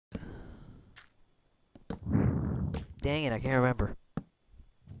Dang it, I can't remember.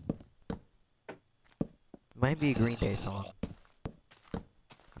 Might be a Green Day song. I'm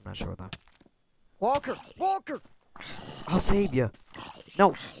not sure though. Walker! Walker! I'll save you.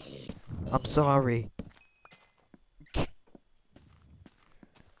 No, I'm sorry.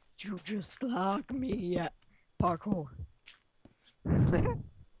 You just like me at parkour.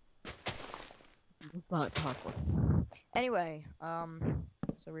 It's not parkour. Anyway, so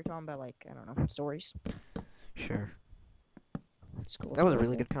we're talking about like, I don't know, stories. Sure. School That was a stories,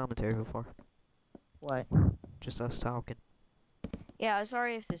 really yeah. good commentary before. What? Just us talking. Yeah,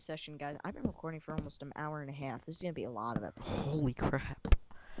 sorry if this session, guys. I've been recording for almost an hour and a half. This is gonna be a lot of episodes. Holy crap.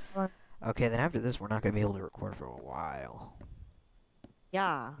 What? Okay, then after this, we're not gonna be able to record for a while.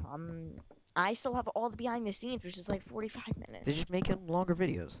 Yeah, I still have all the behind the scenes, which is like 45 They minutes. just make them longer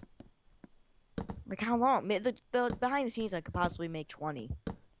videos. Like how long? The behind the scenes I could possibly make 20.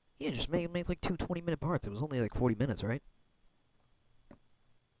 Yeah, just make like two 20-minute parts. It was only like 40 minutes, right?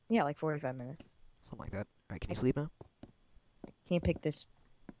 Yeah, like 45 minutes. Something like that. Alright, can you sleep now? Can't pick this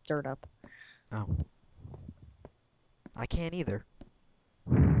dirt up. Oh. I can't either.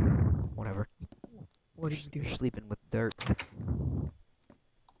 Whatever. What do You're, you do? you're sleeping with dirt.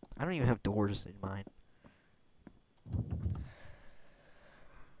 I don't even have doors in mine.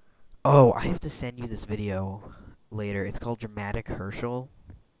 Oh, I have to send you this video later. It's called Dramatic Herschel.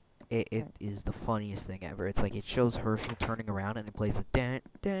 It is the funniest thing ever. It's like it shows Herschel turning around and it plays the da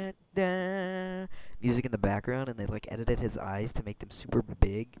da da music in the background, and they like edited his eyes to make them super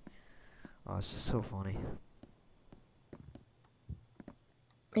big. Oh, it's just so funny.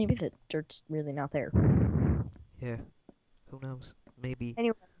 Maybe the dirt's really not there. Yeah, who knows? Maybe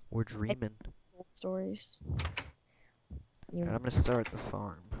Anyway, we're dreaming. stories. Alright, I'm gonna start the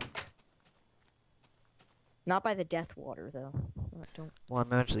farm. Not by the death water though. Don't. Well,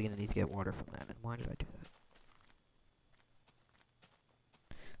 I'm actually gonna need to get water from that. And why did I do that?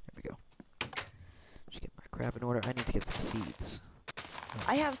 There we go. Just get my crap in order. I need to get some seeds.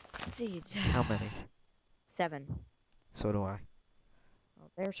 I have seeds. How many? 7. So do I. Oh,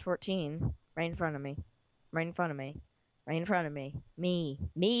 there's 14. Right in front of me. Right in front of me. Right in front of me. Me.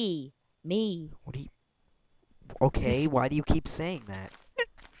 Me. Me. What do you... Okay, why do you keep saying that?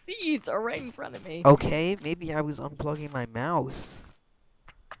 Seeds are right in front of me. Okay, maybe I was unplugging my mouse.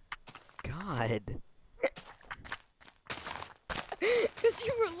 God. Because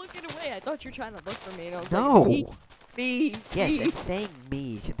you were looking away. I thought you were trying to look for me, and I was No! like, me. Yes, Me. and saying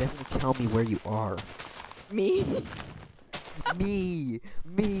me can definitely tell me where you are. Me. Me!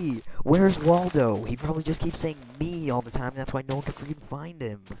 Me! Where's Waldo? He probably just keeps saying me all the time, and that's why no one can freaking find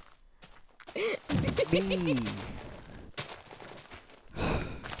him. Me!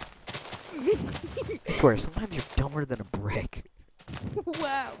 I swear, sometimes you're dumber than a brick.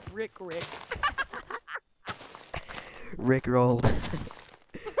 Wow. Rick. Rick rolled.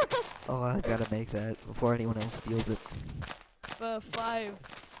 Oh, I gotta make that before anyone else steals it. 5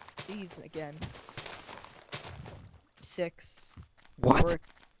 seeds again. 6. What? Or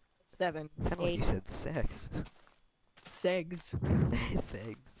 7. Sounded like 8. you said sex. Segs.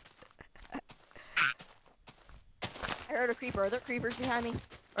 Sex. I heard a creeper. Are there creepers behind me?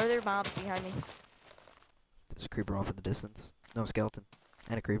 Are there mobs behind me? There's a creeper off in the distance. No, skeleton.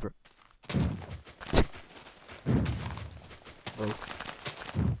 And a creeper. Oh.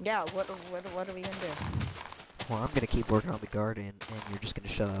 Yeah, what are we gonna do? Well, I'm gonna keep working on the garden, and you're just gonna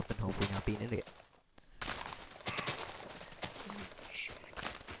shut up and hopefully not be an idiot.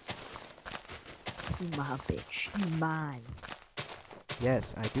 You my bitch. You mine.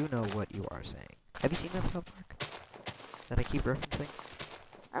 Yes, I do know what you are saying. Have you seen that South Park that I keep referencing?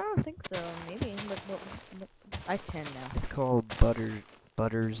 I don't think so. Maybe, but I have 10 now. It's called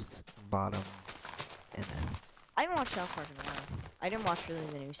Butter's Bottom, and then I haven't watched South Park in a while. I didn't watch really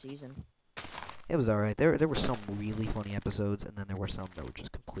the new season. it was alright. There were some really funny episodes, and then there were some that were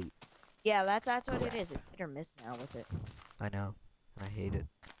just complete. Yeah, that's what it is. It's hit or miss now with it. I know, and I hate it.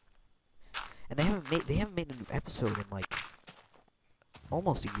 And they haven't made a new episode in like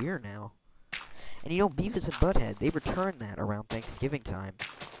almost a year now. And you know, Beavis and Butthead, they returned that around Thanksgiving time.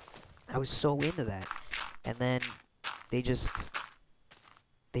 I was so into that, and then they just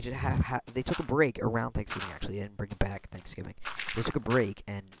they took a break around Thanksgiving. Actually, they didn't bring it back Thanksgiving. They took a break,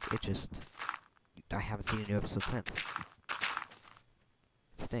 and I haven't seen a new episode since. It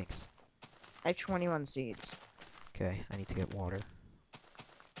stinks. I have 21 seeds. Okay, I need to get water.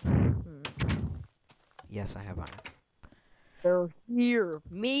 Hmm. Yes, I have iron. They're here.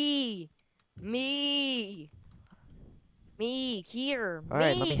 Me, here.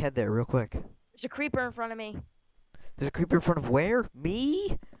 Alright, let me head there real quick. There's a creeper in front of me. There's a creeper in front of where?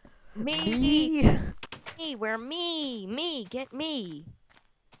 Me? Me. Me? me. Where me? Me. Get me.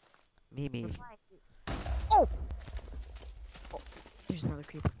 I'm Mimi. flying. Oh! Oh, there's another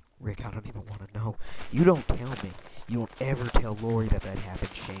creeper. Rick, I don't even want to know. You don't tell me. You don't ever tell Lori that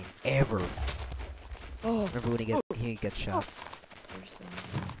happened, Shane. Ever. Oh. Remember when he gets shot?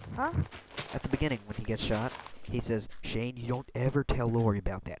 Huh? At the beginning, when he gets shot, he says, Shane, you don't ever tell Lori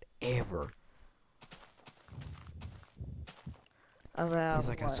about that. Ever. About He's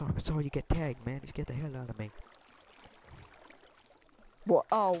like, what? I saw you get tagged, man. Just get the hell out of me. Well,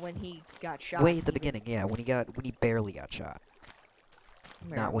 oh, when he got shot. Way at the beginning, yeah, when he barely got shot.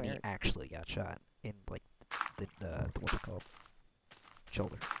 Not when he Where? actually got shot in like the what's it called?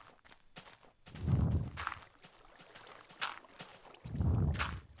 Shoulder.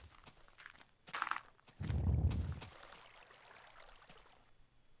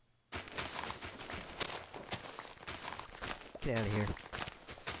 Get out of here.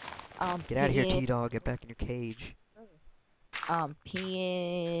 Get out of here, T-Dog. Get back in your cage.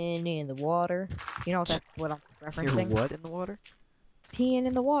 Peeing in the water. You know what I'm You're referencing? what in the water? Peeing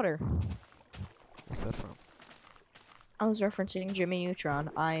in the water. What's that from? I was referencing Jimmy Neutron.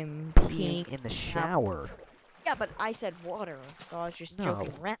 I'm Peeing peeing in the shower. Yeah, but I said water, so I was just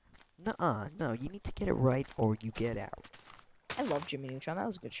joking around. Nuh-uh. No, you need to get it right or you get out. I love Jimmy Neutron. That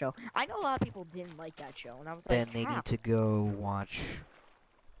was a good show. I know a lot of people didn't like that show, and I was Then like, they how? need to go watch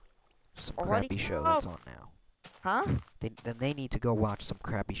some crappy show that's on now. Huh? Then they need to go watch some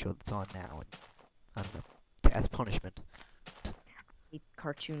crappy show that's on now, and I don't know, as punishment.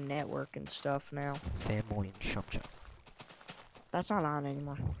 Cartoon Network and stuff now. Fanboy and Chum Chum. That's not on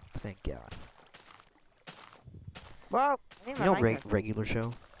anymore. Thank God. Well, You know regular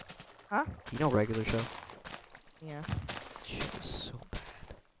show? Huh? You know regular show? Yeah. That show is so bad.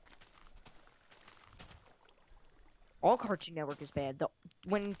 All Cartoon Network is bad.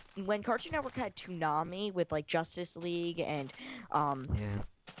 When Cartoon Network had Toonami with like Justice League and Yeah.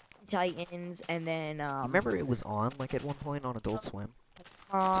 Titans, and then Remember it was on like at one point on Adult Swim?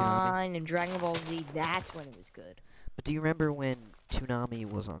 and Dragon Ball Z. That's when it was good. But do you remember when Toonami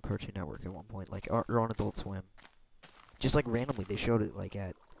was on Cartoon Network at one point, like or on Adult Swim? Just like randomly, they showed it like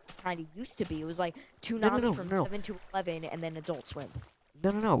at. Kind of used to be. It was like No, Toonami from 7 to 11, and then Adult Swim.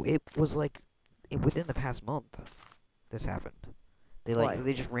 No. It was like within the past month. This happened.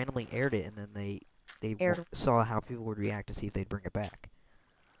 They just randomly aired it, and then they saw how people would react to see if they'd bring it back.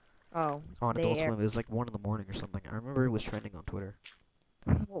 Oh. On Adult Swim, it was like 1 in the morning or something. I remember it was trending on Twitter.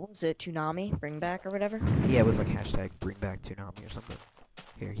 What was it? Toonami? Bring back or whatever? Yeah, it was like hashtag bring back Toonami or something.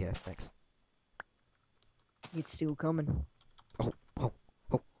 Here, yeah, thanks. It's still coming. Oh.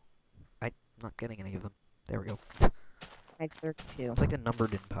 I'm not getting any of them. There we go. Like 32. It's like the number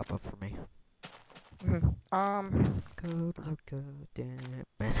didn't pop up for me. Good luck, damn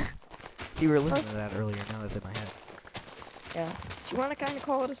man. See, we were listening to that earlier. Now that's in my head. Yeah. Do you want to kind of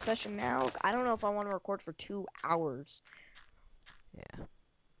call it a session now? I don't know if I want to record for 2 hours. Yeah.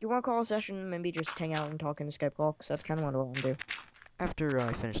 You want to call a session, maybe just hang out and talk in a Skype call? Because that's kind of what I want to do. After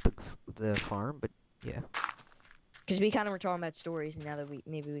I finish the farm, but yeah. Because we kind of were talking about stories, and now that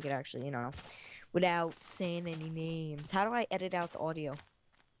maybe we could actually, you know, without saying any names. How do I edit out the audio?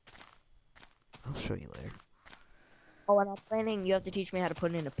 I'll show you later. Oh, and I'm planning, you have to teach me how to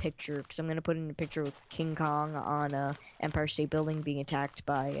put in a picture, because I'm going to put in a picture with King Kong on Empire State Building being attacked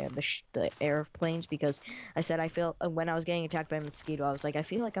by the airplanes, because I said I feel, when I was getting attacked by a mosquito, I was like, I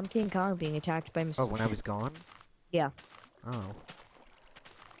feel like I'm King Kong being attacked by mosquito. Oh, when I was gone? Yeah. Oh.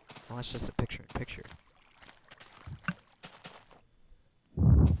 Well, that's just a picture-in-picture.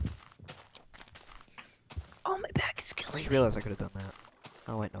 Oh, my back is I killing just me. realized I could have done that.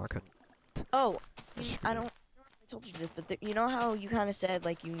 Oh, wait, no, I couldn't. Oh, I just I don't know if I told you this, but you know how you kind of said,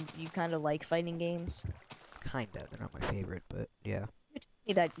 like, you kind of like fighting games? Kinda. They're not my favorite, but yeah. You told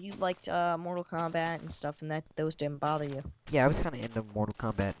me that you liked Mortal Kombat and stuff, and that those didn't bother you. Yeah, I was kind of into Mortal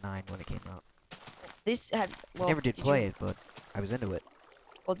Kombat 9 when it came out. This had, well, I never did play it, but I was into it.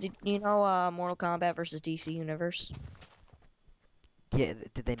 Well, did you know Mortal Kombat versus DC Universe? Yeah,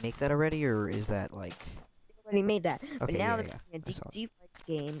 did they make that already, or is that like... They already made that. Okay, But now yeah, they're making I saw a DC fight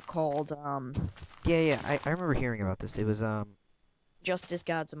game called Yeah, I remember hearing about this. It was, Justice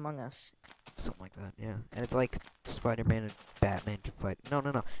Gods Among Us. something like that, yeah. And it's like Spider-Man and Batman can fight. No,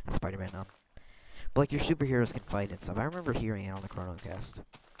 not Spider-Man, but like your superheroes can fight and stuff. I remember hearing it on the Chronocast.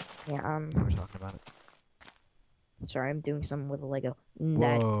 Yeah, They were talking about it. sorry, I'm doing something with a Lego.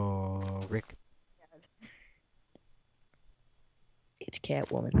 Whoa, Rick. It's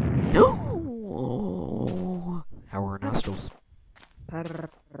Catwoman. No! How are her nostrils?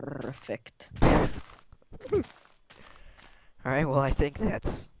 Perfect. Alright, well, I think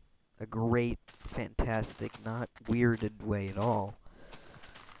that's a great, fantastic, not weirded way at all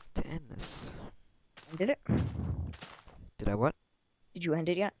to end this. Ended it? Did I what? Did you end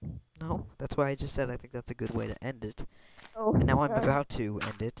it yet? No, that's why I just said I think that's a good way to end it. Oh, And now I'm alright. about to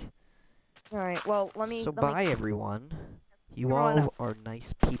end it. Alright, well, So let me, bye, everyone. You everyone, all are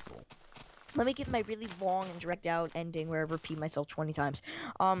nice people. let me give my really long and direct out ending where I repeat myself 20 times.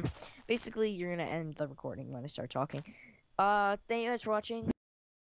 Basically, you're gonna end the recording when I start talking. Thank you guys for watching.